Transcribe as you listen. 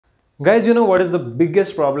Guys, you know what is the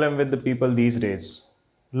biggest problem with the people these days?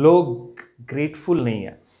 लोग grateful नहीं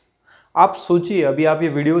है. आप सोचिए, अभी आप ये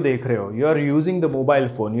वीडियो देख रहे हो, you are using the mobile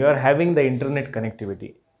phone, you are having the internet connectivity,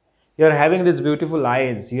 you are having this beautiful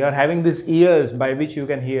eyes, you are having this years by which you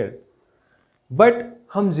can hear. But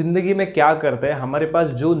हम जिंदगी में क्या करते हैं, हमारे पास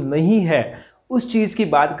जो नहीं है उस चीज़ की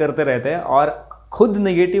बात करते रहते हैं और खुद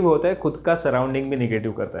नेगेटिव होता है, खुद का सराउंडिंग भी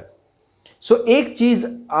नेगेटिव करता है. सो एक चीज़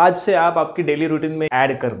आज से आप आपकी डेली रूटीन में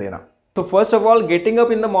ऐड कर देना. तो first of all, getting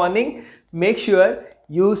up in the morning, make sure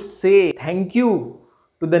you से thank you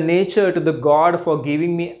to the nature, to the God for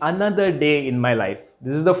giving me another day in my life.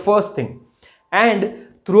 This is the first thing. And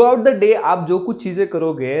throughout the day आप जो कुछ चीज़ें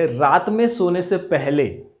करोगे, रात में सोने से पहले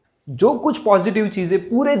जो कुछ पॉजिटिव चीज़ें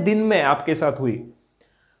पूरे दिन में आपके साथ हुई,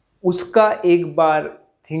 उसका एक बार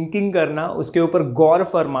थिंकिंग करना, उसके ऊपर गौर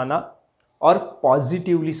फरमाना और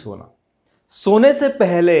पॉजिटिवली सोना. सोने से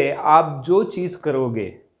पहले आप जो चीज़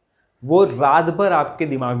करोगे वो रात भर आपके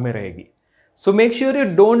दिमाग में रहेगी. So make sure you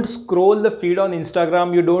don't scroll the feed on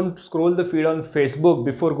Instagram, you don't scroll the feed on Facebook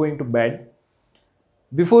before going to bed.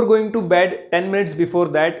 Before going to bed, 10 minutes before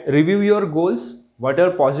that, review your goals,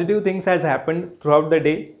 whatever positive things has happened throughout the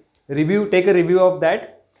day. Take a review of that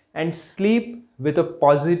and sleep with a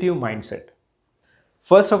positive mindset.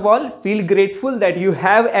 First of all, feel grateful that you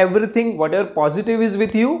have everything, whatever positive is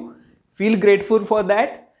with you. Feel grateful for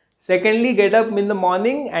that. Secondly, get up in the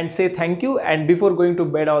morning and say thank you, and before going to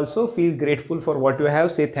bed also feel grateful for what you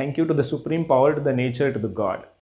have. Say thank you to the supreme power, to the nature, to the God.